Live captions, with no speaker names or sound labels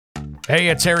Hey,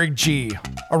 it's Eric G.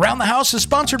 Around the House is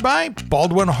sponsored by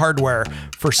Baldwin Hardware.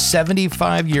 For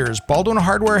 75 years, Baldwin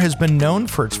Hardware has been known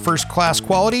for its first-class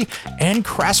quality and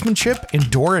craftsmanship in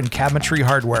door and cabinetry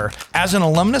hardware. As an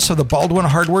alumnus of the Baldwin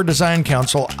Hardware Design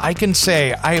Council, I can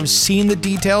say I have seen the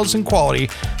details and quality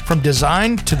from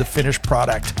design to the finished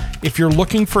product. If you're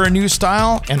looking for a new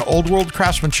style and old-world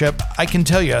craftsmanship, I can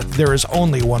tell you there is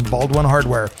only one Baldwin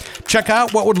Hardware. Check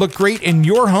out what would look great in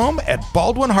your home at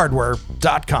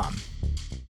baldwinhardware.com.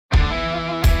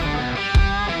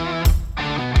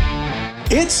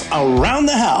 It's Around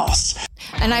the House.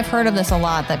 And I've heard of this a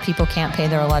lot, that people can't pay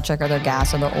their electric or their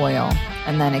gas or their oil,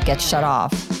 and then it gets shut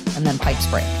off, and then pipes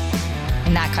break.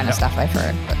 And that kind of stuff I've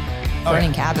heard. But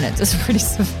burning cabinets is pretty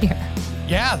severe.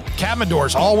 Yeah, cabinet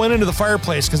doors all went into the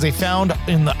fireplace because they found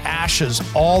in the ashes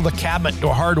all the cabinet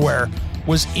door hardware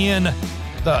was in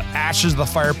the ashes of the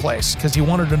fireplace because he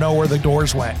wanted to know where the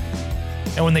doors went.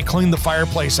 And when they cleaned the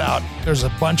fireplace out, there's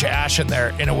a bunch of ash in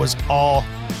there, and it was all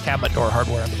cabinet door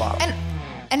hardware at the bottom.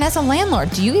 And as a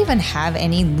landlord, do you even have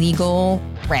any legal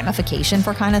ramification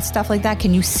for kind of stuff like that?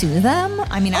 Can you sue them?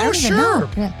 I mean, I don't even know.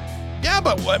 Yeah,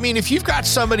 but I mean, if you've got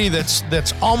somebody that's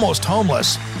almost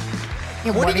homeless,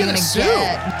 what are you going to sue?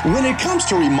 When it comes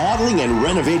to remodeling and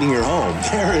renovating your home,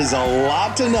 there is a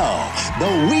lot to know,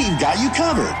 but we've got you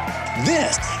covered.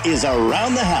 This is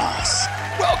Around the House.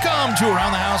 Welcome to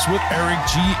Around the House with Eric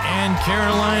G. and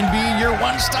Caroline B., your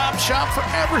one-stop shop for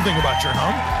everything about your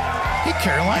home. Hey,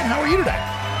 Caroline, how are you today?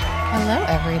 Hello,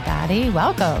 everybody.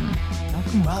 Welcome.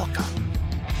 Welcome.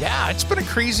 Yeah, it's been a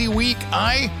crazy week.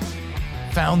 I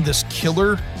found this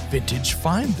killer vintage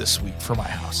find this week for my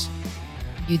house.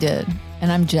 You did, and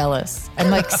I'm jealous. I'm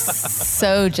like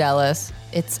so jealous.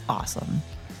 It's awesome.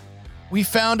 We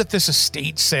found at this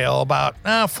estate sale about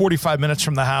 45 minutes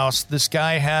from the house. This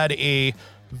guy had a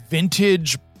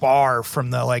vintage bar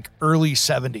from the early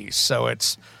 70s. So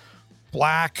it's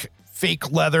black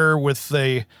fake leather with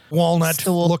the walnut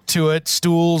look to it,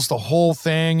 stools, the whole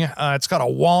thing. It's got a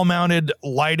wall-mounted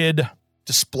lighted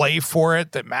display for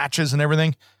it that matches and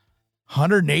everything.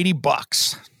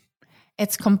 $180.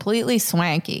 It's completely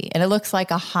swanky, and it looks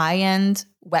like a high-end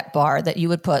wet bar that you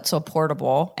would put, so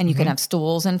portable, and you can have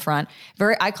stools in front.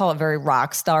 I call it very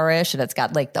rock star-ish, and it's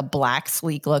got the black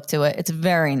sleek look to it. It's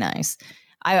very nice.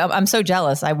 I'm so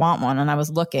jealous. I want one, and I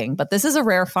was looking, but this is a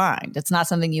rare find. It's not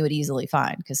something you would easily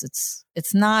find because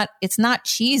it's not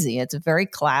cheesy. It's very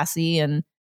classy and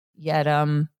yet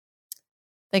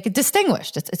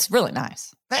distinguished. It's really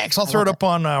nice. Thanks. I'll throw it up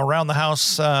on Around the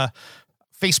House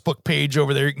Facebook page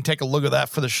over there. You can take a look at that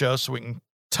for the show so we can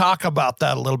talk about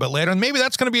that a little bit later. And maybe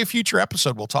that's going to be a future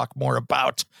episode. We'll talk more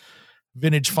about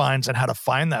vintage finds and how to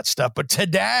find that stuff. But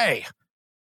today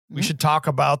we should talk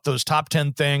about those top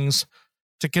 10 things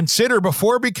to consider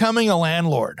before becoming a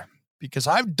landlord, because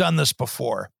I've done this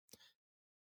before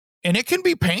and it can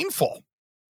be painful.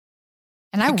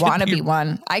 And I want to be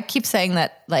one. I keep saying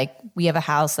that we have a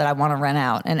house that I want to rent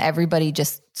out, and everybody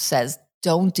just says,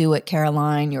 don't do it,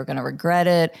 Caroline. You're going to regret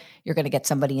it. You're going to get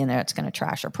somebody in there that's going to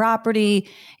trash your property.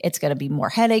 It's going to be more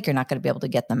headache. You're not going to be able to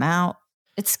get them out.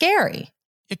 It's scary.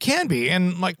 It can be.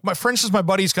 And for instance, my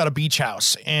buddy's got a beach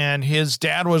house and his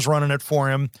dad was running it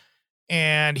for him.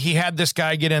 And he had this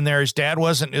guy get in there. His dad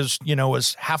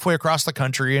was halfway across the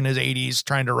country in his 80s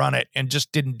trying to run it and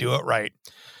just didn't do it right.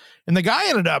 And the guy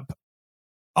ended up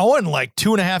owing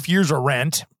 2.5 years of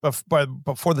rent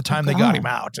before the time they got him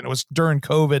out. And it was during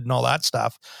COVID and all that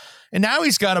stuff. And now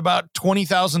he's got about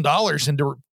 $20,000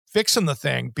 into fixing the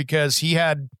thing because he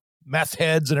had meth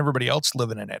heads and everybody else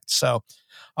living in it. So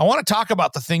I want to talk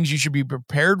about the things you should be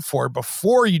prepared for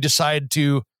before you decide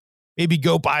to maybe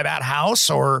go buy that house,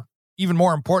 or even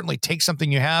more importantly, take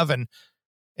something you have and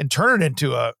turn it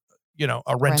into a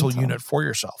rental unit for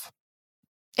yourself.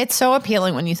 It's so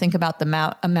appealing when you think about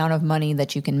the amount of money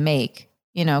that you can make,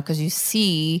 because you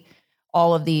see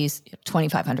all of these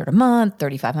 $2,500 a month,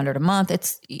 $3,500 a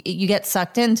month. You get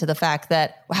sucked into the fact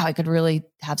that, wow, I could really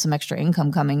have some extra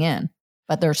income coming in.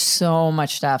 But there's so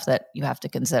much stuff that you have to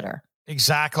consider.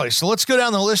 Exactly. So let's go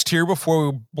down the list here before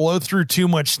we blow through too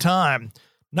much time.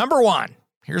 Number one,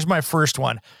 here's my first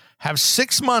one. Have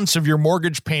 6 months of your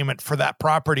mortgage payment for that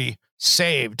property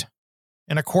saved.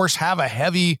 And of course, have a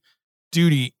heavy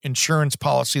duty insurance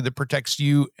policy that protects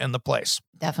you and the place.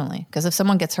 Definitely. Because if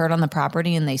someone gets hurt on the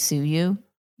property and they sue you,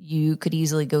 you could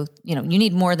easily go, you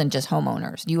need more than just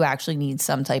homeowners. You actually need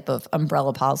some type of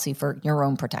umbrella policy for your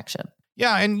own protection.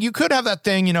 Yeah. And you could have that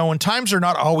thing, when times are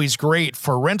not always great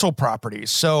for rental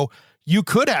properties. So you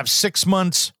could have 6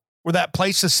 months where that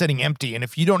place is sitting empty. And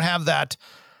if you don't have that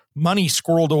money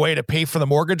squirreled away to pay for the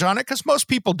mortgage on it, because most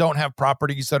people don't have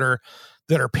properties that are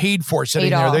paid for sitting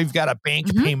Paid there. off. They've got a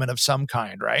bank payment of some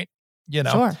kind, right?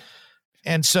 Sure.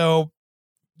 And so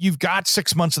you've got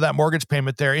 6 months of that mortgage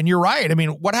payment there. And you're right. I mean,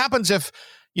 what happens if,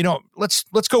 let's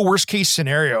go worst case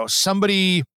scenario.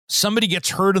 Somebody gets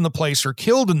hurt in the place or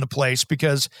killed in the place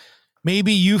because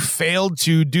maybe you failed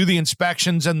to do the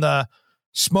inspections and the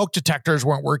smoke detectors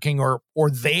weren't working, or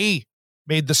they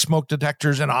made the smoke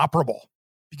detectors inoperable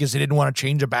because they didn't want to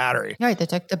change a battery. Right. They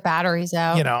took the batteries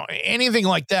out. Anything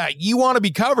like that. You want to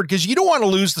be covered because you don't want to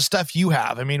lose the stuff you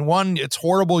have. I mean, one, it's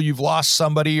horrible you've lost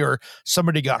somebody or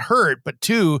somebody got hurt, but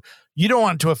two, you don't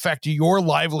want it to affect your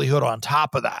livelihood on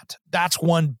top of that. That's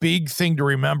one big thing to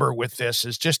remember with this,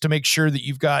 is just to make sure that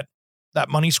you've got that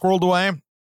money squirreled away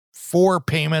for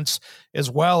payments, as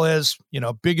well as,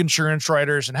 big insurance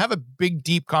writers, and have a big,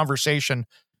 deep conversation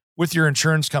with your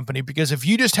insurance company. Because if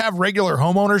you just have regular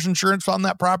homeowners insurance on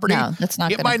that property, no, that's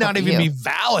not it might not even be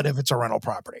valid if it's a rental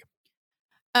property.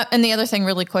 And the other thing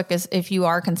really quick is, if you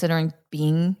are considering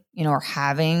being, or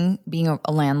being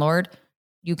a landlord,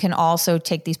 you can also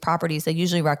take these properties. They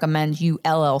usually recommend you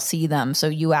LLC them. So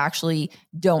you actually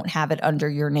don't have it under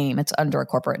your name. It's under a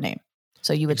corporate name.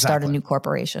 So you would start a new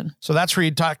corporation. So that's where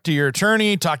you talk to your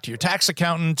attorney, talk to your tax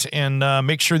accountant, and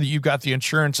make sure that you've got the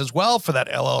insurance as well for that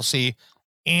LLC,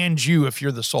 and you, if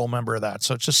you're the sole member of that.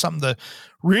 So it's just something to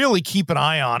really keep an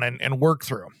eye on and work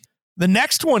through. The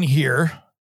next one here,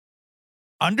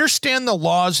 understand the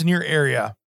laws in your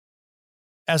area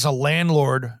as a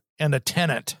landlord and a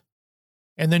tenant,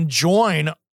 and then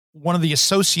join one of the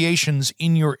associations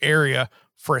in your area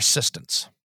for assistance.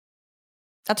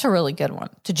 That's a really good one.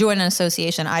 To join an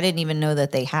association, I didn't even know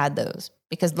that they had those,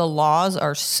 because the laws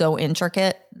are so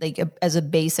intricate. As a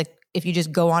basic, if you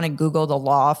just go on and Google the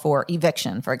law for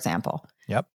eviction, for example,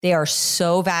 they are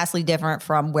so vastly different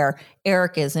from where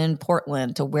Eric is in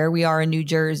Portland to where we are in New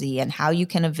Jersey, and how you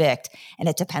can evict. And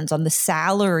it depends on the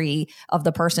salary of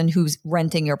the person who's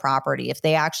renting your property. If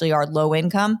they actually are low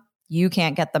income, you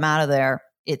can't get them out of there.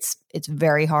 It's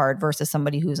very hard versus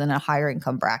somebody who's in a higher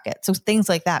income bracket. So things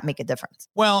like that make a difference.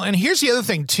 Well, and here's the other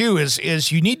thing too,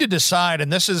 is you need to decide,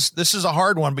 and this is a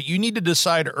hard one, but you need to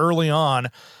decide early on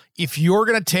if you're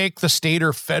going to take the state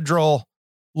or federal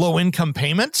low income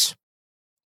payments,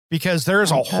 because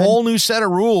there's a whole new set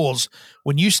of rules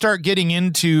when you start getting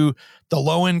into the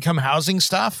low income housing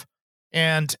stuff.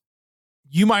 And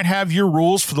you might have your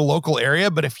rules for the local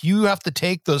area, but if you have to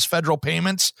take those federal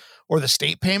payments or the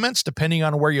state payments, depending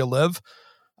on where you live,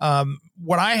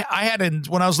 what I had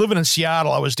when I was living in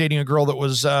Seattle, I was dating a girl that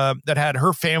was that had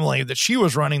her family that she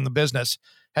was running the business,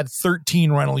 had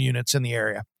 13 rental units in the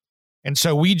area. And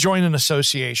so we joined an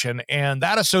association, and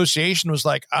that association was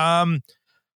like, I'll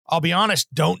be honest,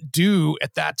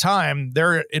 at that time,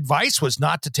 their advice was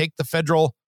not to take the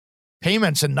federal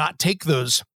payments and not take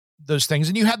those things.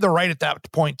 And you had the right at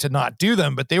that point to not do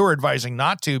them, but they were advising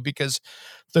not to, because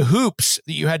the hoops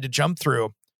that you had to jump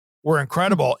through were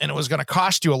incredible, and it was going to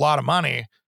cost you a lot of money.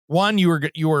 One, you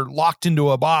were locked into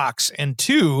a box, and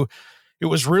two, it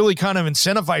was really kind of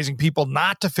incentivizing people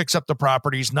not to fix up the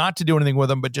properties, not to do anything with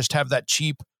them, but just have that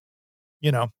cheap,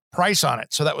 price on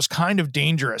it. So that was kind of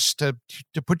dangerous to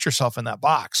put yourself in that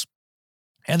box.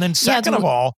 And then second of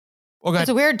all,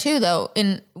 it's weird too, though.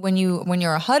 When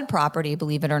you're a HUD property,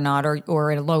 believe it or not,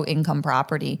 or a low income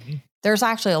property, there's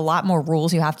actually a lot more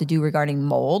rules you have to do regarding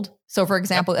mold. So for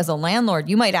example, as a landlord,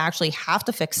 you might actually have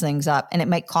to fix things up, and it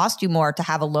might cost you more to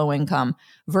have a low income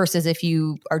versus if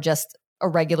you are just a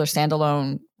regular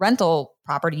standalone rental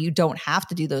property, you don't have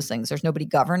to do those things. There's nobody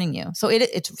governing you. So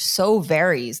it so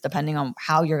varies depending on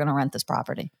how you're going to rent this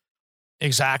property.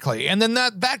 Exactly. And then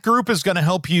that group is going to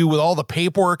help you with all the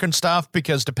paperwork and stuff,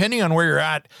 because depending on where you're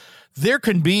at, there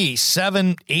can be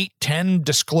 7, 8, 10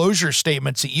 disclosure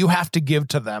statements that you have to give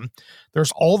to them.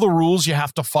 There's all the rules you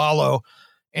have to follow.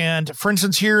 And for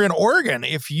instance, here in Oregon,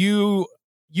 if you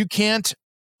can't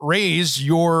raise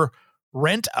your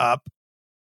rent up,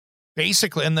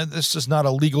 basically, and this is not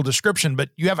a legal description, but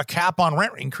you have a cap on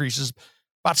rent increases.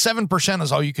 About 7%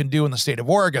 is all you can do in the state of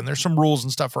Oregon. There's some rules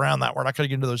and stuff around that. We're not going to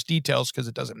get into those details because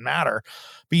it doesn't matter,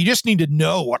 but you just need to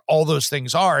know what all those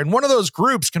things are. And one of those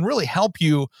groups can really help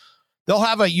you.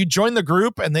 You join the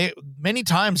group, and many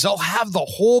times they'll have the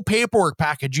whole paperwork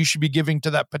package you should be giving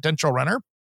to that potential renter.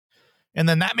 And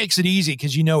then that makes it easy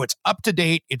because it's up to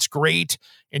date, it's great,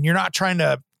 and you're not trying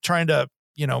to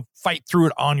fight through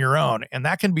it on your own. And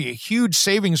that can be a huge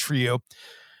savings for you.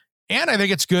 And I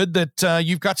think it's good that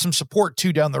you've got some support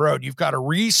too down the road. You've got a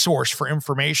resource for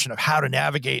information of how to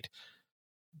navigate.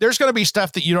 There's going to be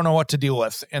stuff that you don't know what to deal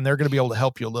with, and they're going to be able to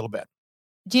help you a little bit.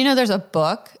 Do you know there's a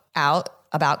book out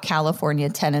about California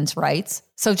tenants' rights.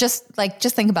 So just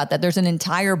think about that. There's an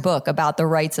entire book about the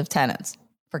rights of tenants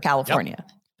for California.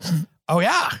 Yep. Oh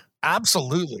yeah,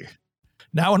 absolutely.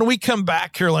 Now, when we come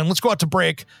back, Caroline, let's go out to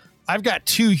break. I've got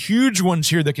 2 huge ones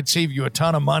here that could save you a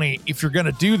ton of money if you're going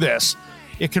to do this.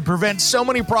 It could prevent so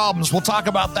many problems. We'll talk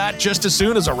about that just as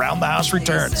soon as Around the House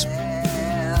returns.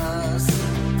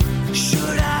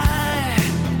 Should I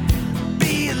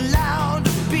be allowed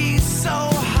to be so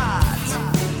hot?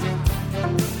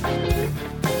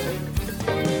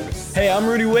 Hey, I'm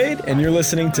Rudy Wade, and you're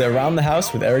listening to Around the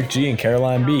House with Eric G and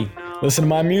Caroline B. Listen to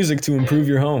my music to improve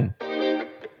your home.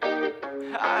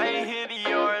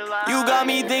 You got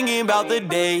me thinking about the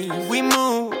day we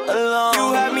move along.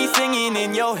 You have me singing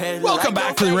in your head. Welcome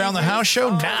back to the Around the House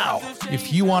Show. Now,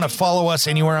 if you want to follow us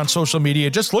anywhere on social media,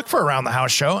 just look for Around the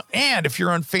House Show. And if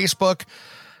you're on Facebook,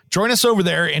 join us over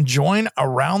there and join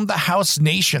Around the House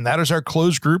Nation. That is our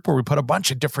closed group where we put a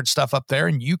bunch of different stuff up there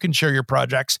and you can share your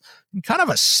projects in kind of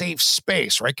a safe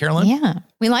space, right, Caroline? Yeah.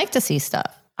 We like to see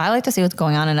stuff. I like to see what's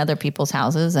going on in other people's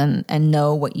houses and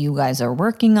know what you guys are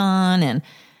working on. And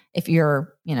if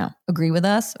you're, agree with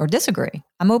us or disagree,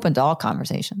 I'm open to all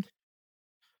conversation.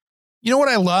 You know what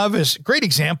I love is a great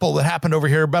example that happened over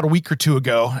here about a week or 2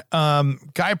 ago.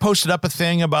 Guy posted up a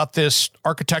thing about this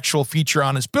architectural feature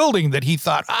on his building that he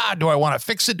thought, do I want to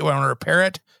fix it? Do I want to repair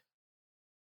it?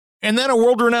 And then a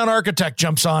world-renowned architect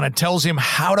jumps on and tells him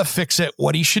how to fix it,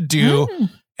 what he should do.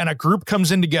 And a group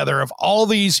comes in together of all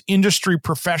these industry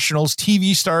professionals,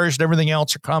 TV stars and everything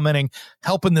else are commenting,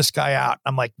 helping this guy out.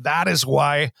 I'm like, that is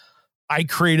why I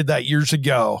created that years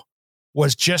ago,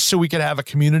 was just so we could have a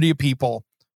community of people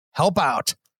help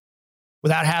out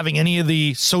without having any of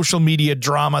the social media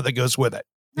drama that goes with it.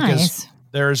 Because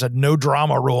there's a no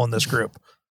drama rule in this group.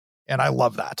 And I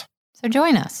love that. So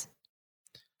join us.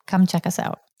 Come check us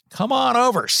out. Come on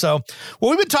over. So,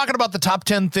 we've been talking about the top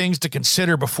 10 things to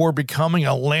consider before becoming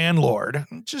a landlord,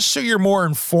 just so you're more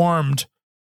informed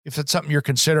if it's something you're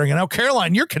considering. And now,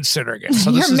 Caroline, you're considering it. So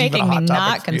you're making me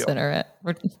not consider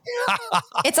it.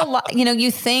 It's a lot. You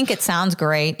think it sounds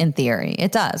great in theory.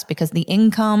 It does, because the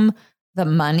income, the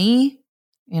money,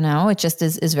 it just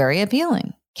is very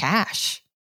appealing. Cash.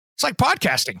 It's like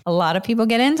podcasting. A lot of people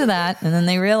get into that and then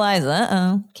they realize,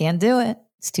 can't do it.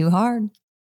 It's too hard.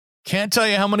 Can't tell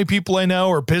you how many people I know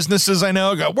or businesses I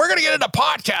know go, we're going to get into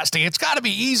podcasting. It's got to be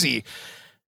easy.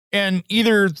 And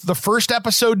either the first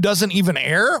episode doesn't even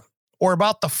air, or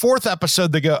about the 4th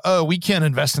episode, they go, oh, we can't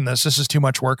invest in this. This is too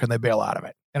much work. And they bail out of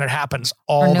it. And it happens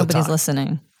all the time. Or nobody's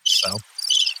listening. So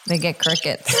they get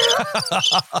crickets.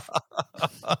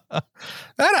 That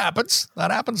happens.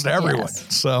 That happens to everyone.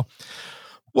 Yes. So,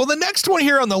 well, the next one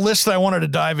here on the list that I wanted to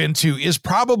dive into is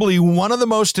probably one of the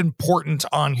most important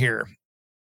on here.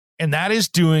 And that is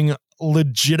doing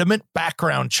legitimate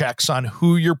background checks on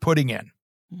who you're putting in.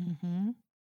 Mm-hmm.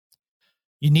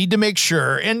 You need to make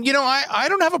sure. And, I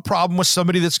don't have a problem with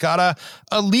somebody that's got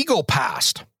a legal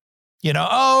past.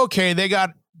 Okay, they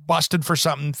got busted for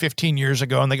something 15 years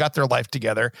ago and they got their life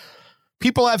together.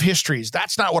 People have histories.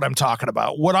 That's not what I'm talking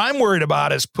about. What I'm worried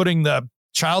about is putting the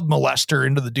child molester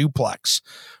into the duplex,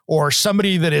 or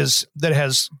somebody that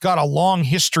has got a long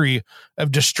history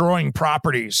of destroying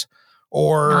properties.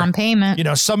 Or non-payment,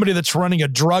 somebody that's running a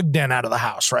drug den out of the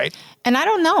house, right? And I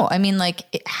don't know. I mean,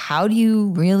 how do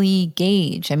you really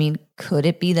gauge? I mean, could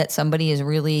it be that somebody is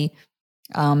really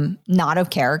not of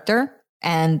character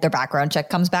and their background check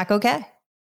comes back okay?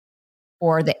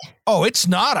 Or they... Oh, it's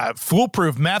not a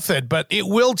foolproof method, but it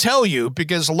will tell you,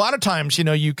 because a lot of times,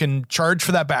 you can charge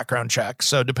for that background check.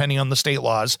 So depending on the state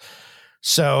laws.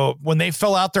 So when they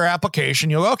fill out their application,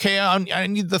 you go, okay, I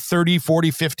need the 30, 40,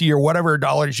 50 or whatever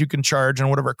dollars you can charge and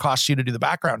whatever it costs you to do the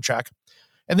background check.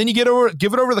 And then you give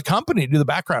it over to the company to do the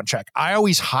background check. I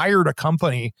always hired a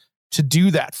company to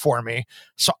do that for me,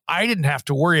 so I didn't have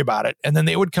to worry about it. And then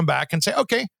they would come back and say,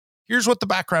 okay, here's what the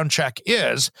background check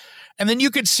is. And then you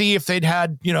could see if they'd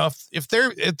had, if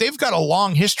they've got a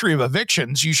long history of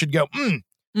evictions, you should go,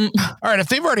 all right, if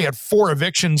they've already had 4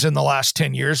 evictions in the last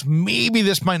 10 years, maybe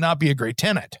this might not be a great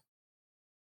tenant.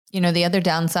 The other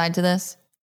downside to this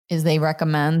is they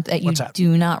recommend that you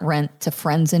do not rent to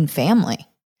friends and family.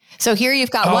 So here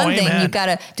you've got one thing, you've got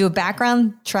to do a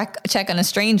background check on a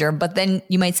stranger, but then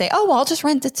you might say, oh, well, I'll just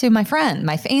rent it to my friend,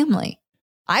 my family.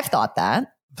 I've thought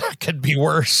that. That could be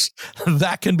worse.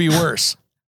 That can be worse.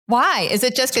 Why? Is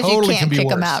it just because you can't kick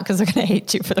them out because they're going to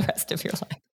hate you for the rest of your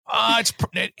life?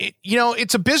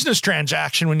 It's a business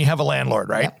transaction when you have a landlord,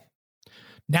 right? Yep.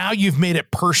 Now you've made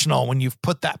it personal when you've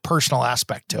put that personal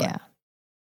aspect to it.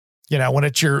 When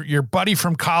it's your buddy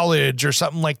from college or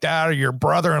something like that, or your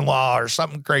brother-in-law or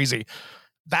something crazy,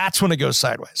 that's when it goes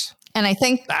sideways. And I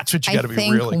think that's what you got to be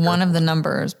really one careful. of the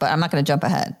numbers, but I'm not going to jump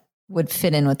ahead, would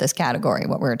fit in with this category,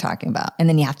 what we were talking about. And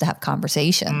then you have to have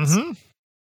conversations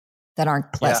that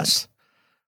aren't pleasant.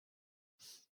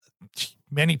 Yes.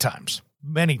 Many times.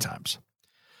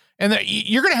 And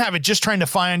you're going to have it just trying to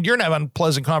find, you're going to have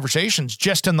unpleasant conversations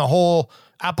just in the whole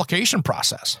application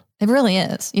process. It really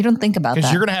is. You don't think about that.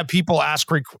 Because you're going to have people ask,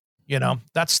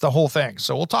 that's the whole thing.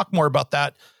 So we'll talk more about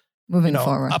that moving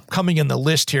forward. Upcoming in the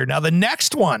list here. Now, the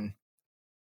next one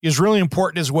is really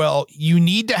important as well. You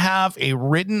need to have a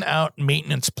written out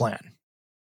maintenance plan.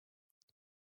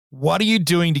 What are you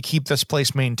doing to keep this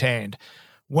place maintained?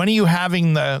 When are you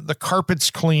having the carpets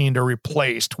cleaned or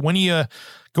replaced? When are you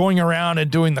going around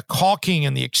and doing the caulking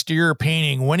and the exterior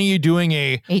painting? When are you doing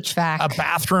a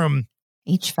bathroom?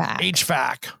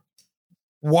 HVAC,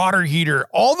 water heater,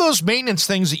 all those maintenance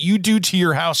things that you do to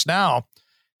your house now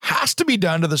has to be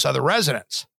done to this other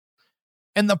residence.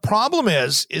 And the problem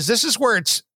is this is where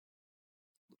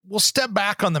we'll step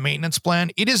back on the maintenance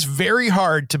plan. It is very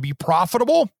hard to be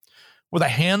profitable with a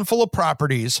handful of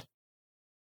properties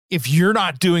if you're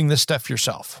not doing this stuff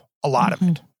yourself, a lot of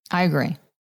it. I agree.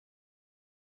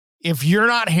 If you're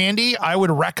not handy, I would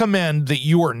recommend that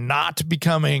you are not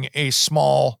becoming a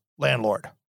small landlord,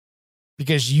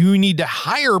 because you need to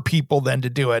hire people then to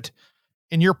do it.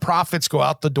 And your profits go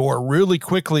out the door really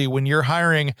quickly when you're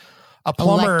hiring a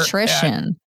plumber,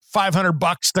 electrician,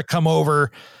 $500 to come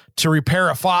over to repair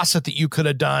a faucet that you could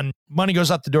have done. Money goes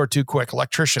out the door too quick.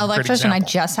 Electrician. I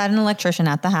just had an electrician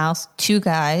at the house. 2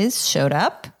 guys showed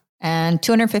up and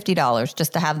 $250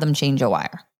 just to have them change a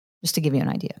wire, just to give you an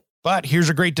idea. But here's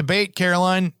a great debate,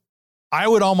 Caroline. I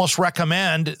would almost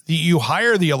recommend that you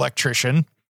hire the electrician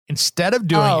instead of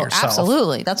doing it yourself.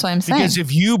 Absolutely. That's what I'm saying. Because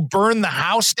if you burn the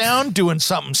house down doing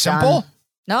something simple,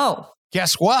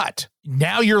 guess what?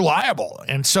 Now you're liable.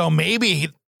 And so maybe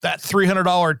that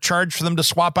 $300 charge for them to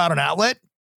swap out an outlet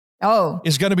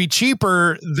is going to be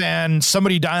cheaper than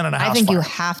somebody dying in a house I think fire. you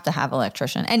have to have an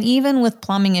electrician. And even with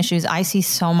plumbing issues, I see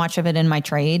so much of it in my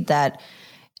trade that,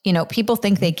 people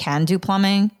think they can do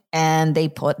plumbing and they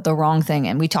put the wrong thing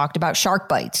in. We talked about shark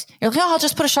bites. You're like, I'll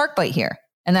just put a shark bite here.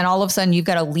 And then all of a sudden you've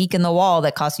got a leak in the wall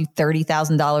that costs you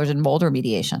 $30,000 in mold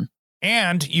remediation.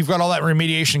 And you've got all that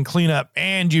remediation cleanup,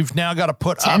 and you've now got to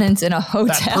put tenants in a hotel.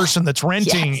 That person that's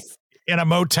renting in a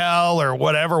motel or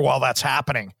whatever while that's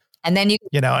happening. And then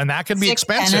and that can be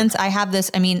expensive. Tenants, I have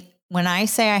this. I mean, when I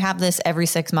say I have this every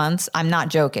 6 months, I'm not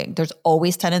joking. There's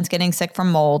always tenants getting sick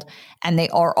from mold, and they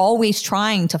are always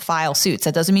trying to file suits.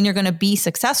 That doesn't mean you're going to be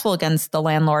successful against the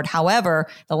landlord. However,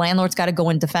 the landlord's got to go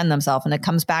and defend themselves, and it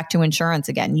comes back to insurance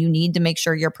again. You need to make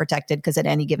sure you're protected because at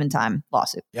any given time,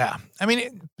 lawsuit. Yeah. I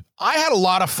mean, I had a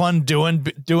lot of fun doing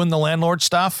the landlord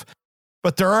stuff,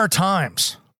 but there are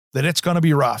times that it's going to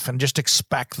be rough, and just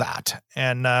expect that.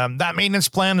 And that maintenance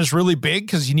plan is really big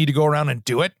because you need to go around and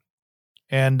do it.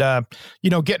 And,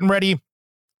 getting ready,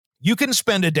 you can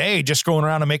spend a day just going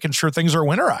around and making sure things are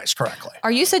winterized correctly.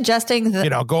 Are you suggesting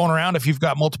that, going around if you've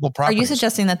got multiple properties? Are you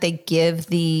suggesting that they give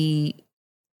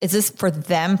is this for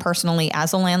them personally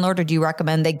as a landlord, or do you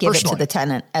recommend they give it to the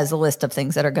tenant as a list of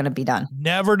things that are going to be done?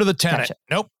 Never to the tenant. Gotcha.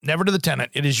 Nope. Never to the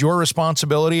tenant. It is your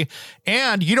responsibility.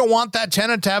 And you don't want that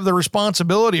tenant to have the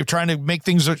responsibility of trying to make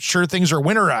sure things are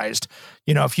winterized.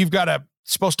 If you've got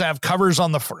supposed to have covers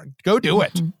on the front, go do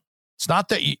it. It's not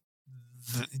that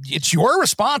it's your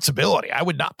responsibility. I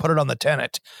would not put it on the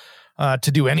tenant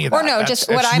to do any of that. Or no, just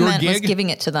what I meant was giving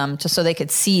it to them just so they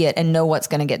could see it and know what's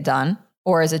going to get done.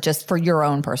 Or is it just for your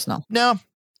own personal? No,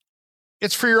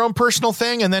 it's for your own personal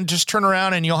thing. And then just turn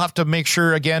around and you'll have to make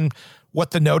sure again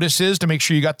what the notice is to make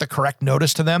sure you got the correct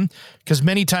notice to them. Because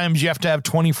many times you have to have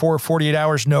 24, 48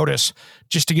 hours notice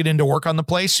just to get into work on the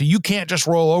place. So you can't just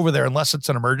roll over there unless it's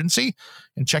an emergency,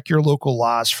 and check your local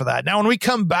laws for that. Now, when we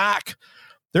come back,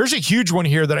 there's a huge one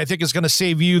here that I think is going to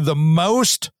save you the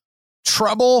most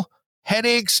trouble,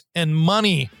 headaches, and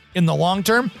money in the long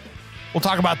term. We'll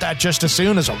talk about that just as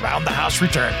soon as Around the House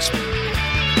returns.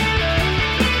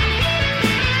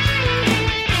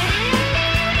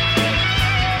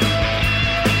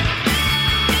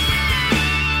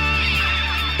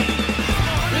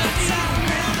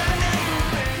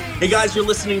 Hey guys, you're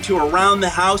listening to Around the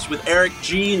House with Eric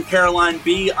G and Caroline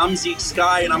B. I'm Zeke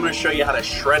Sky, and I'm going to show you how to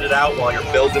shred it out while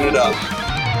you're building it up.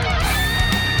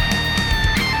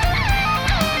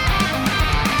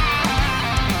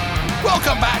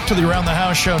 Welcome back to the Around the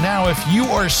House show. Now, if you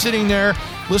are sitting there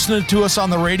listening to us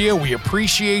on the radio, we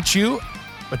appreciate you.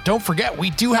 But don't forget, we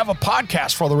do have a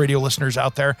podcast for all the radio listeners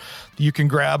out there that you can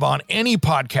grab on any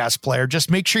podcast player.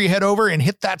 Just make sure you head over and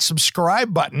hit that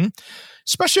subscribe button.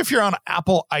 especially if you're on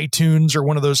Apple iTunes or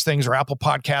one of those things, or Apple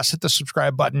Podcasts, hit the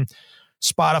subscribe button,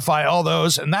 Spotify, all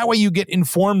those. And that way you get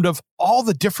informed of all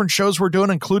the different shows we're doing,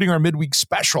 including our midweek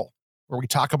special, where we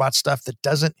talk about stuff that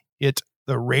doesn't hit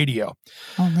the radio.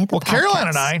 Only the well, podcast. Caroline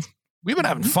and I, we've been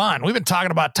having fun. We've been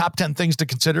talking about top 10 things to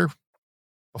consider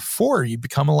before you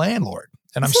become a landlord.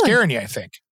 And I'm scaring you, I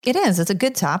think. It is. It's a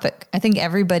good topic. I think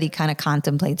everybody kind of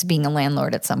contemplates being a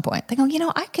landlord at some point. They go,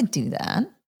 I could do that.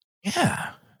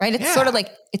 Yeah. Right? It's sort of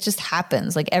like, it just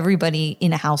happens. Like everybody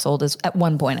in a household is at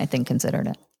one point, I think, considered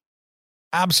it.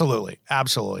 Absolutely.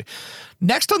 Absolutely.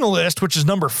 Next on the list, which is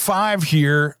number 5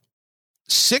 here,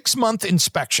 6-month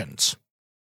inspections.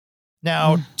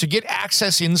 Now, to get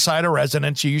access inside a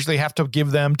residence, you usually have to give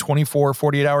them 24,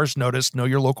 48 hours notice. Know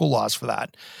your local laws for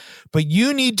that. But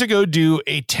you need to go do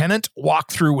a tenant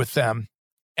walkthrough with them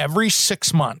every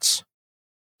 6 months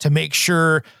to make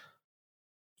sure.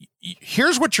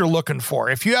 Here's what you're looking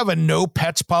for. If you have a no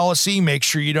pets policy, make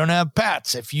sure you don't have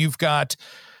pets. If you've got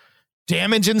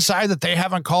damage inside that they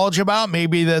haven't called you about,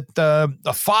 maybe that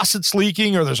the faucet's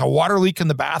leaking or there's a water leak in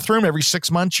the bathroom, every 6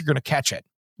 months, you're going to catch it.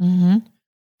 Mm-hmm.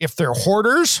 If they're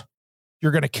hoarders,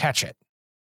 you're going to catch it.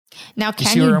 Now,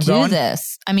 can you do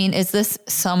this? I mean, is this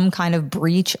some kind of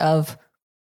breach of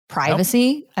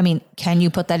privacy? Nope. I mean, can you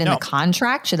put that in the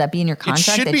contract? Should that be in your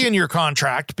contract? It should be in your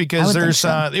contract because there's,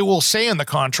 it will say in the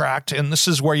contract, and this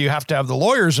is where you have to have the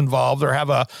lawyers involved or have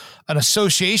an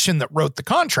association that wrote the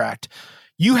contract.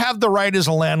 You have the right as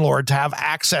a landlord to have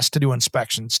access to do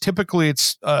inspections. Typically,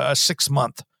 it's a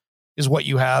 6-month. Is what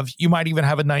you have. You might even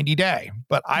have a 90-day,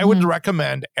 but I would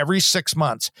recommend every 6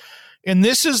 months. And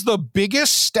this is the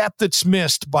biggest step that's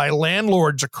missed by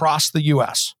landlords across the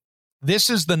U.S. This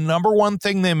is the number one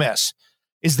thing they miss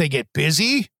is they get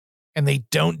busy and they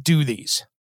don't do these.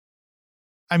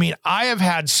 I mean, I have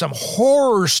had some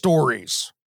horror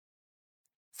stories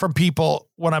from people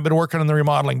when I've been working in the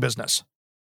remodeling business.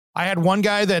 I had one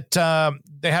guy that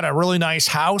they had a really nice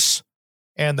house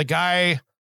and the guy,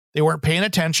 they weren't paying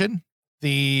attention.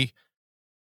 The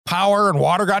power and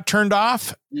water got turned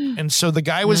off. And so the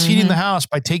guy was heating the house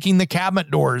by taking the cabinet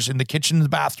doors in the kitchen and the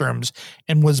bathrooms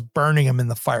and was burning them in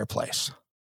the fireplace.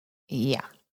 Yeah.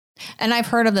 And I've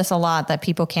heard of this a lot, that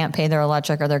people can't pay their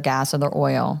electric or their gas or their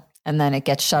oil, and then it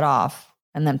gets shut off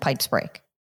and then pipes break.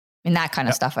 I mean, that kind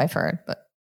of stuff I've heard, but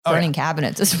burning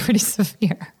cabinets is pretty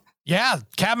severe. Yeah,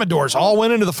 cabinet doors all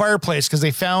went into the fireplace because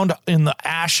they found in the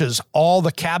ashes, all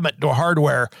the cabinet door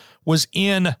hardware was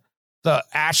in the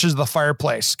ashes of the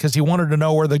fireplace because he wanted to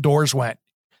know where the doors went.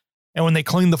 And when they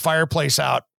cleaned the fireplace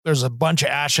out, there's a bunch of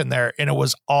ash in there and it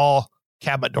was all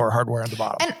cabinet door hardware at the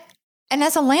bottom. And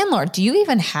as a landlord, do you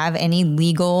even have any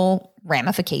legal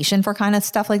ramification for kind of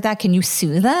stuff like that? Can you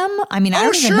sue them? I mean, I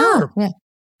don't even know.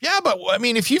 Yeah, but I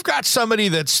mean, if you've got somebody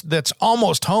that's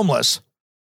almost homeless,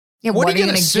 what are you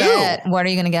going to get? What are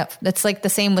you going to get? It's like the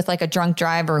same with like a drunk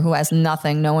driver who has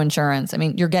nothing, no insurance. I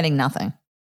mean, you're getting nothing.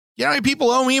 You know how many people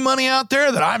owe me money out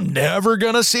there that I'm never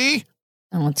going to see?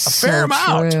 Oh, it's a fair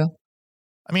amount. True.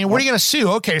 I mean, what are you going to sue?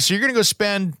 Okay, so you're going to go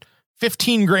spend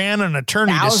 $15,000 on an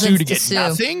attorney to sue to get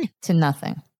nothing? To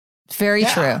nothing. Very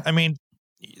true. I mean,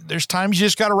 there's times you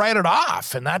just got to write it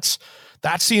off. And that's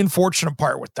the unfortunate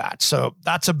part with that. So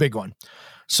that's a big one.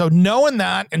 So knowing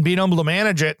that and being able to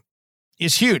manage it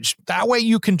is huge. That way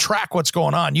you can track what's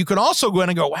going on. You can also go in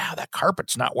and go, wow, that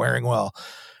carpet's not wearing well.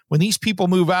 When these people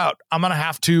move out, I'm going to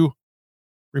have to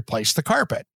replace the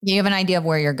carpet. You have an idea of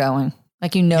where you're going.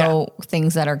 Like,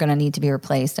 things that are going to need to be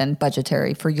replaced and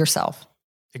budgetary for yourself.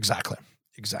 Exactly.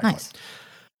 Nice.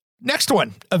 Next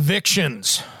one,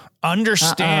 evictions.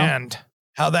 Understand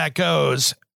how that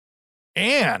goes.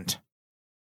 And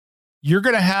you're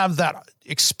going to have that,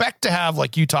 expect to have,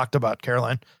 like you talked about,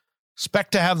 Caroline,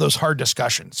 expect to have those hard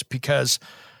discussions because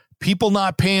people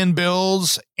not paying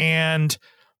bills and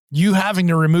you having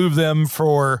to remove them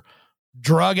for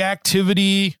drug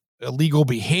activity, illegal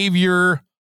behavior,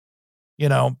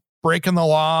 breaking the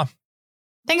law.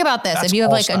 Think about this. If you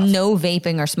have like a no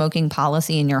vaping or smoking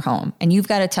policy in your home and you've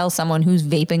got to tell someone who's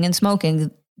vaping and smoking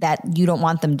that you don't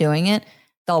want them doing it,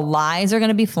 the lies are going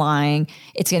to be flying.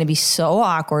 It's going to be so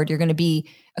awkward. You're going to be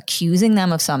accusing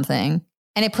them of something.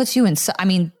 And it puts you in,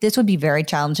 this would be very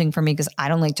challenging for me because I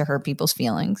don't like to hurt people's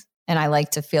feelings. And I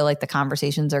like to feel like the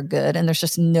conversations are good. And there's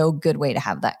just no good way to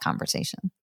have that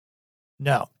conversation.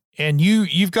 No. And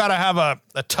you've got to have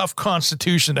a tough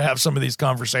constitution to have some of these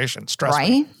conversations. Trust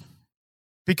me.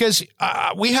 Because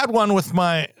we had one with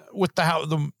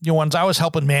the ones I was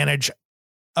helping manage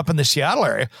up in the Seattle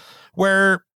area,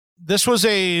 where this was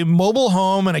a mobile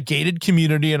home and a gated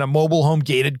community and a mobile home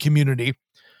gated community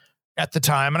at the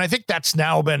time. And I think that's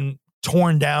now been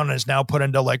torn down and is now put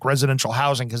into like residential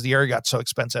housing because the area got so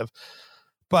expensive.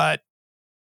 But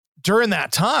during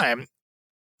that time,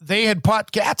 they had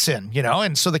put cats in,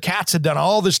 and so the cats had done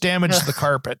all this damage to the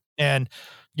carpet, and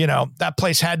that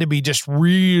place had to be just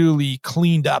really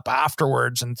cleaned up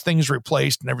afterwards and things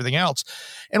replaced and everything else.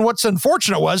 And what's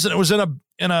unfortunate was that it was in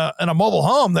a mobile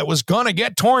home that was going to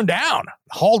get torn down,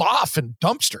 hauled off in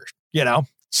dumpsters,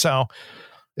 So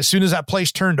as soon as that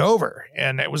place turned over,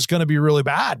 and it was going to be really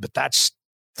bad, but that's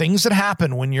things that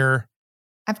happen when you're.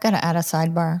 I've got to add a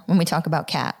sidebar when we talk about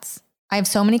cats. I have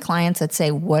so many clients that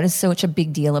say, what is such a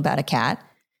big deal about a cat?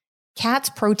 Cats'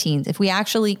 proteins, if we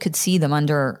actually could see them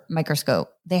under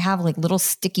microscope, they have like little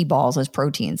sticky balls as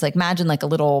proteins. Like imagine like a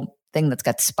little thing that's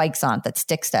got spikes on it that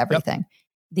sticks to everything. Yep.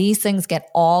 These things get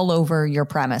all over your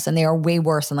premise, and they are way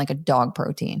worse than like a dog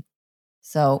protein.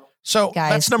 So guys,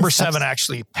 that's number 7,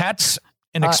 actually. Pets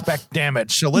and expect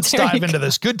damage. So let's dive into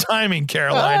this. Good timing,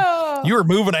 Caroline. Oh. You were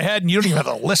moving ahead and you don't even have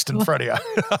the list in front of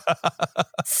you.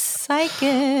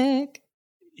 Psychic.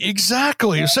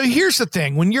 Exactly. So here's the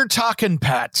thing. When you're talking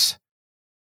pets,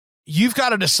 you've got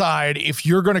to decide if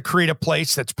you're going to create a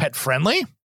place that's pet friendly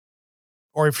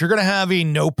or if you're going to have a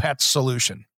no pets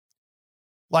solution.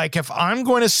 Like if I'm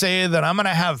going to say that I'm going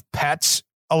to have pets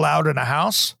allowed in a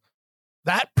house,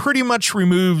 that pretty much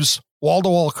removes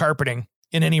wall-to-wall carpeting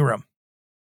in any room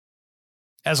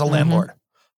as a landlord.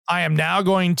 I am now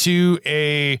going to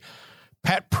a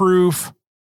pet-proof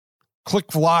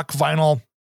click lock vinyl,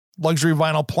 luxury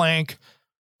vinyl plank,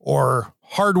 or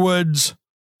hardwoods,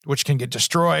 which can get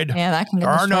destroyed. Yeah, that can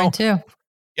get destroyed too.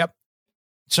 Yep.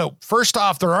 So first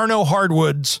off, there are no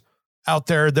hardwoods out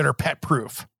there that are pet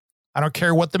proof. I don't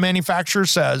care what the manufacturer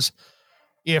says.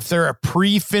 If they're a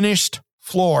pre-finished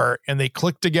floor and they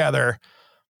click together,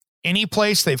 any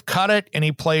place they've cut it,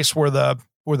 any place where the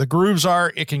grooves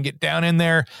are, it can get down in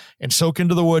there and soak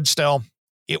into the wood still.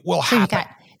 It will happen. You got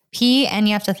pee, and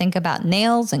you have to think about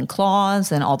nails and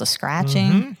claws and all the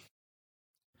scratching. Mm-hmm.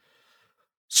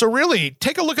 So really,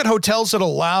 take a look at hotels that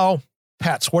allow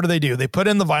pets. What do? They put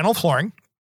in the vinyl flooring.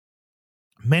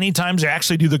 Many times they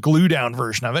actually do the glue down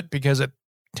version of it because it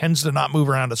tends to not move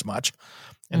around as much.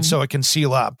 And so it can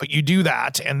seal up. But you do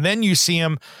that, and then you see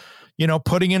them,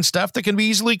 putting in stuff that can be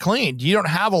easily cleaned. You don't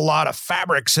have a lot of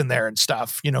fabrics in there and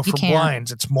stuff, for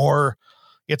blinds. It's more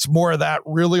of that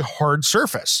really hard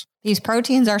surface. These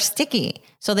proteins are sticky.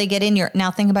 So they get in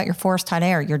now think about your forced hot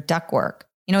air, your ductwork.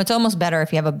 It's almost better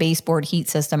if you have a baseboard heat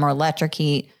system or electric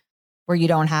heat where you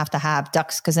don't have to have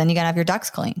ducts, because then you got to have your ducts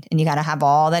cleaned and you got to have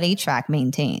all that HVAC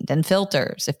maintained and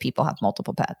filters if people have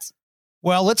multiple pets.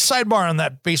 Well, let's sidebar on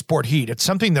that baseboard heat. It's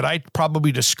something that I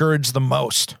probably discourage the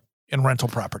most in rental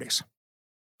properties.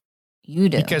 You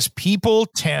do. Because people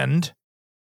tend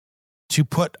to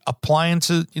put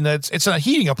appliances, it's a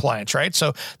heating appliance, right?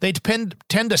 So they tend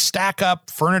to stack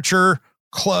up furniture,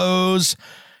 clothes,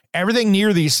 everything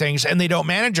near these things, and they don't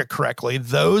manage it correctly.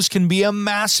 Those can be a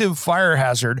massive fire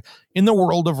hazard in the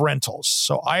world of rentals.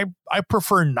 So I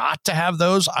prefer not to have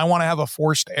those. I want to have a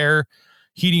forced air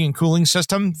heating and cooling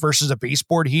system versus a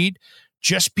baseboard heat,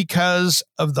 just because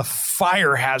of the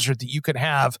fire hazard that you could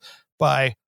have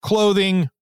by clothing,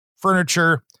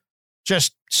 furniture,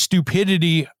 just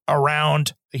stupidity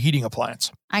around a heating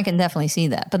appliance. I can definitely see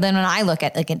that. But then when I look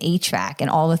at like an HVAC and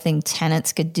all the things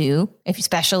tenants could do,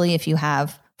 especially if you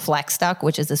have flex duct,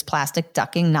 which is this plastic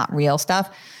ducking, not real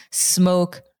stuff,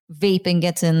 smoke, vaping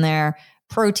gets in there,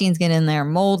 proteins get in there,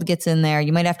 mold gets in there.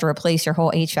 You might have to replace your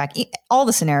whole HVAC. All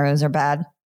the scenarios are bad.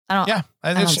 I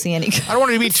don't see any. I don't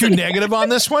want to be too negative on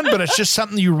this one, but it's just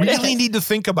something you really need to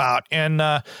think about. And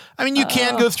you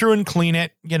can go through and clean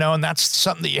it, and that's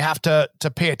something that you have to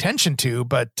pay attention to.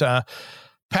 But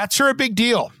pets are a big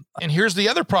deal. And here's the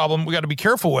other problem we got to be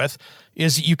careful with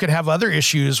is you could have other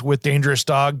issues with dangerous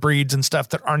dog breeds and stuff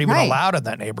that aren't even allowed in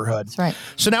that neighborhood. That's right.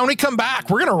 So now when we come back,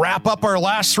 we're going to wrap up our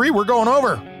last 3. We're going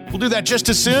over. We'll do that just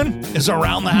as soon as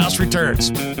Around the House returns.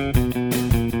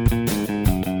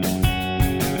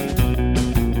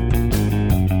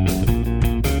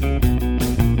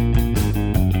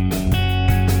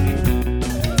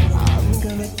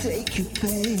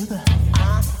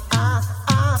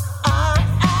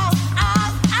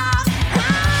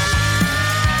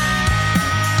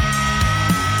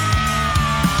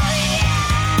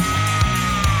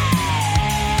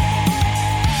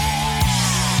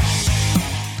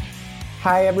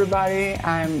 Hi everybody,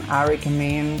 I'm Arik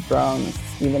Amin from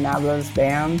Steven Adler's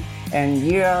band, and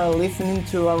you are listening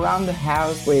to Around the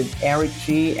House with Eric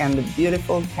G and the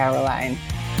beautiful Caroline.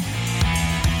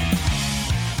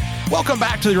 Welcome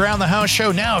back to the Around the House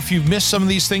show. Now, if you've missed some of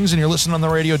these things and you're listening on the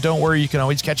radio, don't worry. You can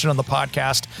always catch it on the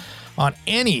podcast on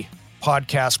any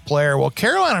podcast player. Well,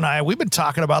 Caroline and I, we've been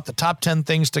talking about the top 10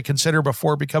 things to consider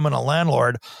before becoming a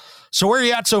landlord. So where are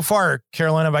you at so far,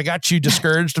 Caroline? Have I got you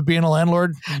discouraged of being a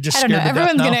landlord? I don't know.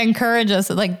 Everyone's going to encourage us,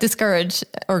 like discourage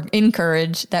or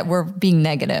encourage that we're being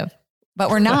negative, but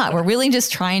we're not. We're really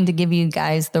just trying to give you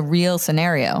guys the real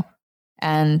scenario.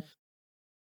 And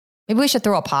maybe we should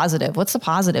throw a positive. What's the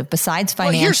positive besides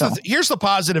financial? Well, here's the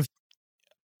positive.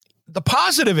 The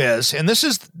positive is, and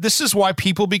this is why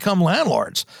people become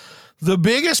landlords. The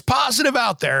biggest positive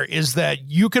out there is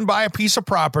that you can buy a piece of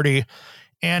property,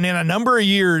 and in a number of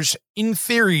years, in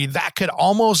theory, that could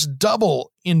almost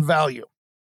double in value.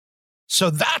 So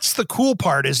that's the cool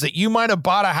part, is that you might have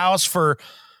bought a house for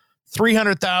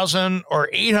 $300,000 or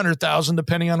 $800,000,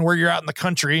 depending on where you're at in the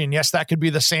country. And yes, that could be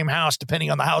the same house depending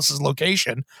on the house's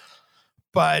location.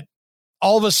 But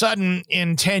all of a sudden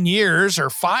in 10 years or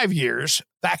 5 years,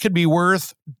 that could be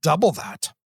worth double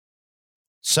that.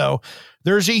 So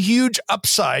there's a huge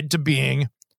upside to being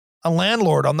a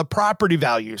landlord on the property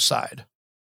value side.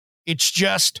 It's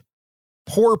just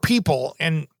poor people.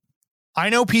 And I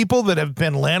know people that have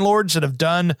been landlords that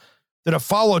have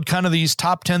followed kind of these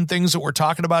top 10 things that we're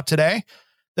talking about today,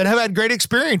 that have had great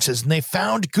experiences, and they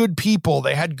found good people.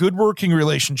 They had good working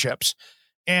relationships,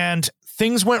 and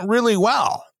things went really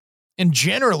well. And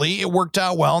generally it worked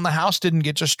out well, and the house didn't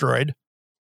get destroyed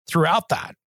throughout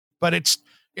that. But it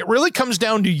really comes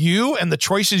down to you and the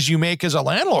choices you make as a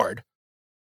landlord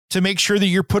to make sure that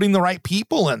you're putting the right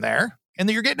people in there and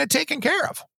that you're getting it taken care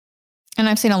of. And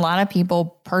I've seen a lot of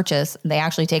people they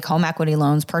actually take home equity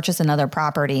loans, purchase another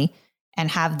property, and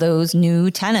have those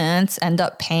new tenants end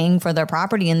up paying for their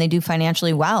property, and they do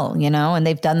financially well, and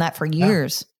they've done that for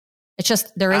years. Yeah. It's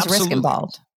just, there is risk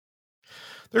involved.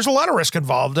 There's a lot of risk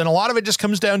involved, and a lot of it just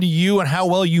comes down to you and how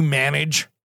well you manage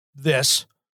this.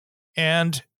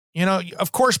 And,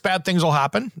 of course, bad things will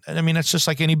happen. I mean, it's just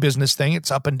like any business thing.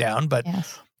 It's up and down, but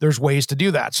there's ways to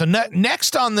do that. So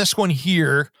next on this one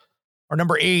here, or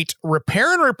number 8,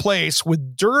 repair and replace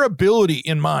with durability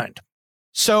in mind.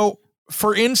 So,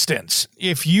 for instance,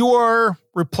 if you are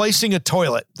replacing a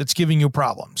toilet that's giving you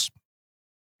problems.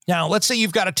 Now, let's say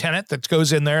you've got a tenant that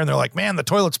goes in there and they're like, man, the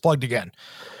toilet's plugged again.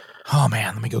 Oh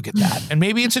man, let me go get that. And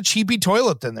maybe it's a cheapy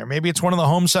toilet in there. Maybe it's one of the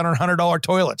Home Center $100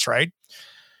 toilets, right?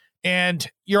 And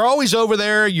you're always over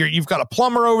there. You've got a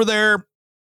plumber over there.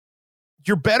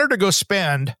 You're better to go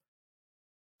spend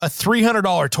a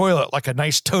 $300 toilet, like a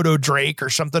nice Toto Drake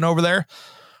or something over there,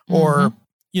 or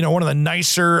one of the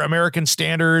nicer American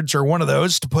Standards or one of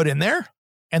those to put in there,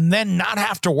 and then not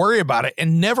have to worry about it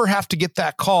and never have to get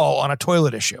that call on a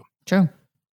toilet issue. True.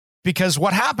 Because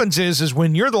what happens is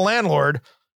when you're the landlord,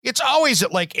 it's always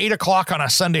at like 8:00 on a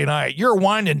Sunday night. You're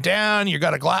winding down. You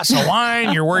got a glass of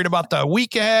wine. You're worried about the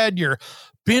week ahead. You're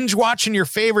binge watching your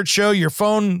favorite show. Your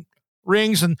phone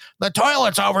rings and the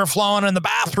toilet's overflowing in the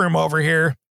bathroom over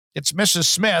here. It's Mrs.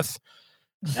 Smith.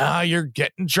 Now you're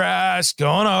getting dressed,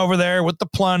 going over there with the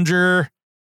plunger.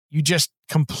 You just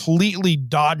completely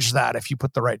dodge that if you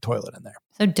put the right toilet in there.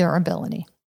 So durability.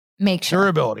 Make sure.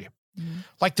 Durability.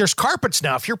 Like there's carpets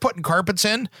now. If you're putting carpets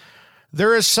in,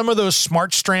 there is some of those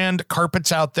Smart Strand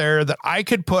carpets out there that I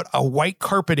could put a white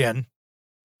carpet in,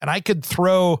 and I could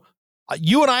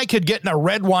you and I could get in a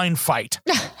red wine fight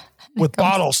with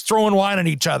bottles, throwing wine at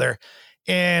each other.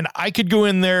 And I could go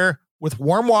in there with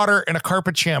warm water and a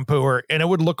carpet shampooer, and it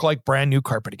would look like brand new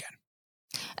carpet again.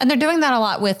 And they're doing that a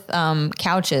lot with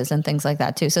couches and things like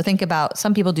that too. So think about,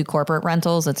 some people do corporate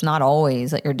rentals. It's not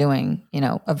always that you're doing,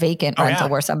 a vacant rental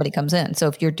where somebody comes in. So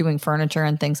if you're doing furniture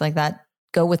and things like that,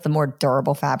 go with the more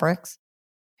durable fabrics.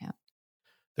 Yeah.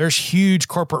 There's huge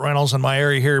corporate rentals in my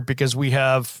area here because we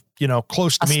have,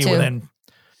 close to me within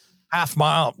half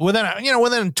mile,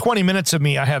 within 20 minutes of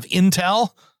me, I have Intel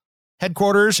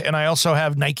headquarters, and I also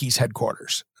have Nike's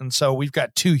headquarters. And so we've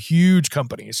got 2 huge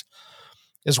companies,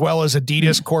 as well as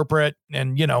Adidas corporate.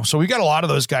 And, so we got a lot of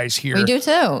those guys here. We do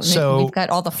too. So we've got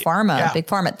all the pharma, big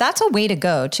pharma. That's a way to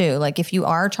go too. Like if you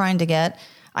are trying to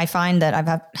I find that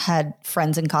I've had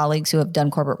friends and colleagues who have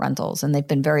done corporate rentals, and they've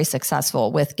been very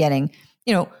successful with getting,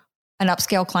 an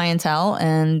upscale clientele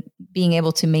and being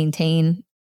able to maintain,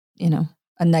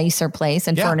 a nicer place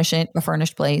and furnish it, a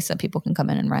furnished place that people can come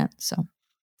in and rent. So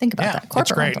think about that.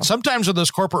 Corporate great. rental. Sometimes with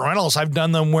those corporate rentals, I've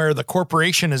done them where the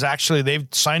corporation is they've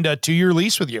signed a 2-year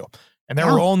lease with you, and they're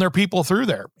rolling their people through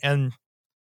there, and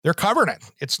they're covering it.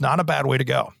 It's not a bad way to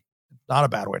go. Not a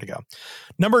bad way to go.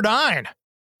 Number 9,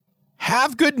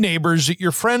 have good neighbors that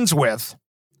you're friends with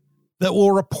that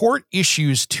will report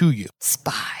issues to you.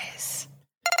 Spies.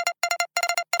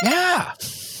 Yeah.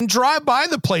 And drive by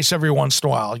the place every once in a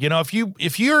while. You know,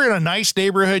 if you're in a nice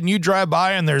neighborhood and you drive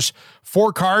by and there's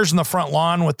 4 cars in the front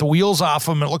lawn with the wheels off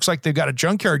them, it looks like they've got a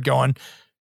junkyard going,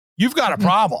 you've got a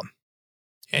problem.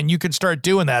 And you can start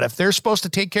doing that. If they're supposed to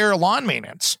take care of lawn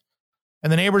maintenance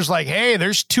and the neighbor's like, hey,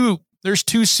 there's two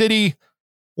city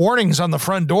warnings on the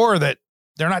front door that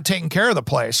they're not taking care of the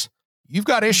place, you've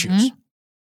got issues.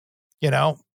 You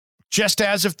know, just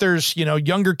as if there's, you know,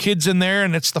 younger kids in there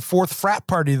and it's the 4th frat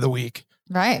party of the week.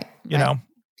 Right. You know,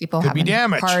 people could be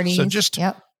damaged. Parties. So just,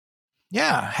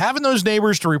 having those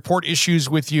neighbors to report issues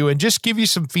with you and just give you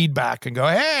some feedback and go,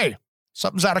 hey,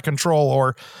 something's out of control,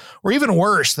 or even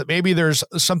worse, that maybe there's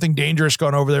something dangerous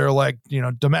going over there, like, you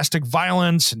know, domestic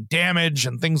violence and damage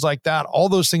and things like that. All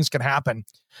those things can happen.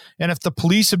 And if the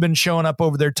police have been showing up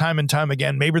over there time and time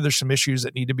again, maybe there's some issues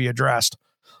that need to be addressed,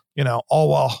 you know, all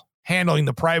while handling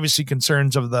the privacy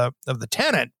concerns of the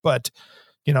tenant. But,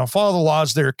 you know, follow the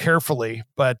laws there carefully.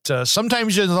 But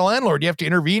sometimes as a landlord, you have to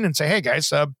intervene and say, hey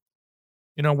guys,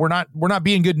 you know, we're not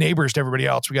being good neighbors to everybody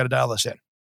else. We got to dial this in.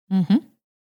 Mm-hmm.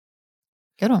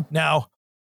 Good one. Now,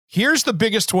 here's the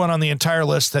biggest one on the entire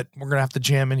list that we're going to have to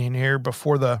jam in here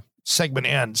before the segment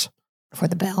ends. Before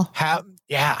the bell.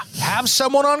 Have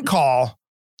someone on call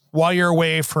while you're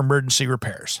away for emergency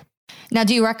repairs. Now,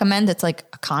 do you recommend it's like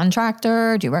a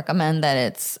contractor? Do you recommend that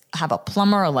it's have a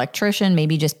plumber, electrician,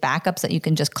 maybe just backups that you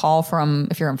can just call from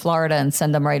if you're in Florida and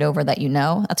send them right over that you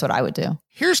know? That's what I would do.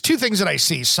 Here's 2 things that I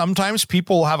see. Sometimes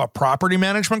people will have a property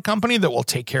management company that will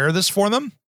take care of this for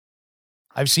them.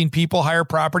 I've seen people hire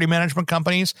property management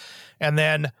companies and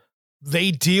then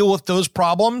they deal with those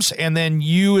problems. And then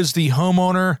you as the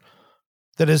homeowner,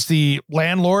 that is the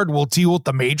landlord, will deal with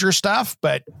the major stuff,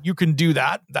 but you can do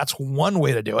that. That's one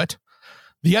way to do it.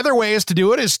 The other way is to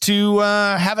do it is to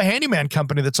have a handyman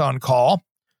company that's on call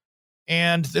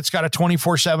and it's got a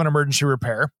 24/7 emergency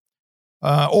repair.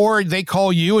 Or they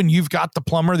call you and you've got the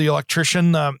plumber, the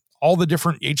electrician, all the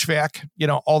different HVAC, you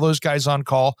know, all those guys on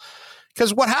call.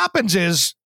 Because what happens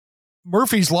is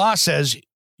Murphy's Law says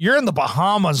you're in the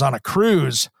Bahamas on a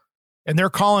cruise and they're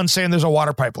calling saying there's a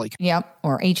water pipe leak. Yep.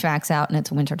 Or HVAC's out and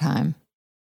it's wintertime.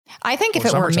 I think if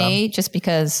it were me, just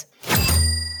because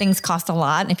things cost a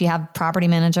lot, and if you have a property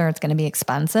manager, it's going to be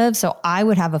expensive. So I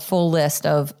would have a full list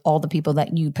of all the people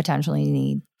that you potentially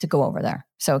need to go over there.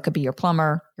 So it could be your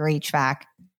plumber, your HVAC,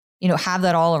 you know, have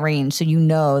that all arranged so you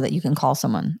know that you can call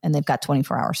someone and they've got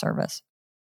 24-hour service.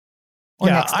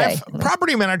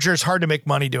 Property manager is hard to make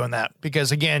money doing that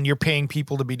because, again, you're paying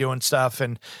people to be doing stuff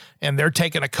and they're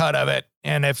taking a cut of it.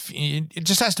 And if it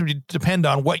just has to depend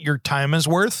on what your time is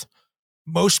worth.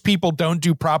 Most people don't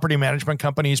do property management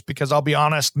companies because I'll be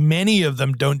honest, many of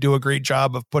them don't do a great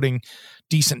job of putting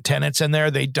decent tenants in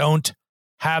there. They don't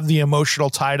have the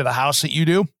emotional tie to the house that you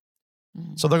do.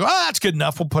 So they go, oh, that's good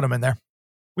enough. We'll put them in there.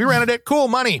 We rented it. Cool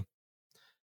money.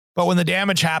 But when the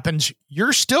damage happens,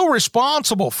 you're still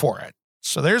responsible for it.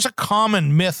 So there's a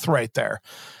common myth right there.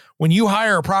 When you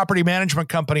hire a property management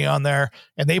company on there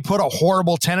and they put a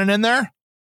horrible tenant in there,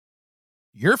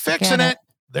 you're fixing it.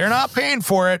 They're not paying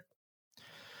for it.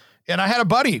 And I had a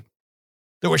buddy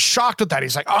that was shocked at that.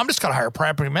 He's like, oh, I'm just going to hire a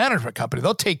property management company.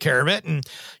 They'll take care of it. And,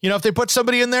 you know, if they put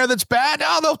somebody in there that's bad,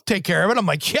 they'll take care of it. I'm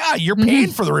like, yeah, you're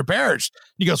paying for the repairs.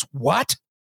 He goes, what?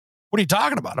 What are you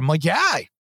talking about? I'm like, yeah,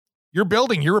 your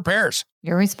building, your repairs.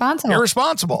 You're responsible. You're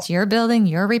responsible. It's your building,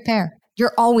 your repair.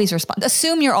 You're always responsible.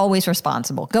 Assume you're always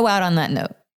responsible. Go out on that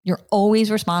note. You're always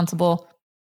responsible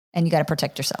and you got to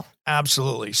protect yourself.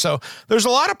 Absolutely. So there's a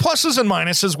lot of pluses and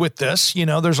minuses with this. You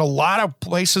know, there's a lot of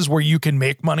places where you can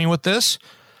make money with this.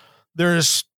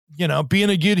 There's, you know, being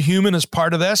a good human is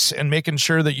part of this and making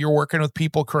sure that you're working with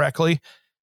people correctly.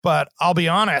 But I'll be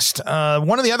honest,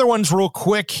 one of the other ones real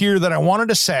quick here that I wanted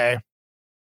to say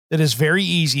that is very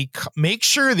easy. Make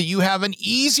sure that you have an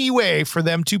easy way for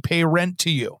them to pay rent to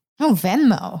you. Oh,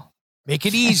 Venmo. Make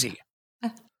it easy.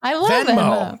 I love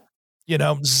Venmo. You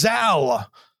know, Zelle.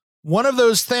 One of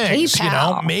those things, PayPal. You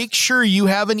know, make sure you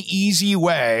have an easy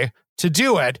way to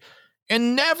do it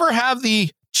and never have the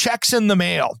checks in the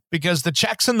mail because the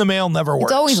checks in the mail never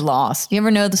works. It's always lost. You ever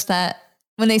notice that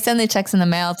when they send the checks in the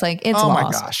mail, it's like, it's lost. Oh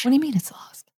my gosh. What do you mean it's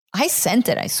lost? I sent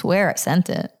it. I swear I sent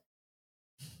it.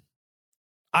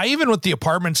 Even with the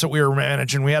apartments that we were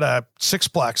managing, we had a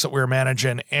 6-plex that we were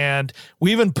managing, and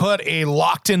we even put a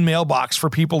locked-in mailbox for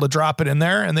people to drop it in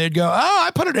there, and they'd go, oh,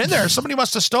 I put it in there. Somebody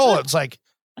must have stole it. It's like,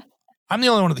 I'm the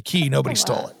only one with the key. Nobody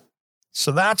stole it.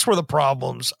 So that's where the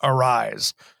problems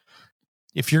arise.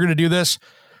 If you're going to do this,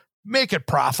 make it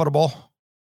profitable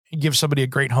and give somebody a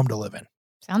great home to live in.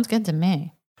 Sounds good to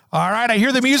me. All right. I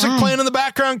hear the music playing in the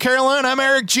background, Caroline. I'm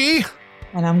Eric G.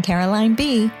 And I'm Caroline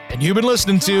B. And you've been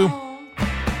listening to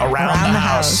Around the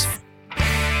House.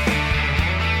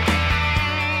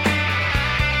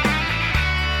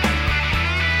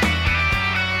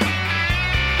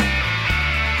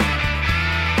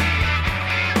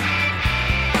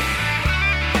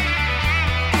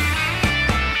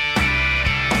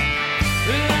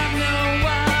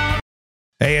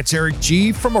 Hey, it's Eric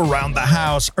G from Around the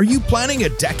House. Are you planning a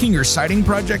decking or siding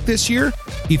project this year?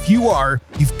 If you are,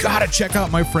 you've got to check out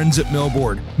my friends at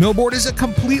Millboard. Millboard is a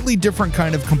completely different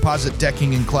kind of composite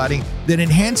decking and cladding that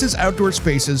enhances outdoor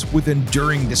spaces with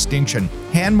enduring distinction.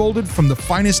 Hand-molded from the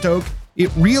finest oak, it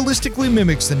realistically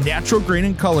mimics the natural grain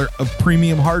and color of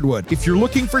premium hardwood. If you're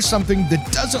looking for something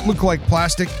that doesn't look like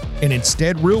plastic and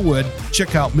instead real wood,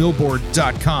 check out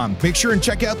millboard.com. Make sure and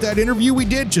check out that interview we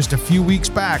did just a few weeks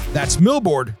back. That's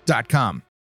millboard.com.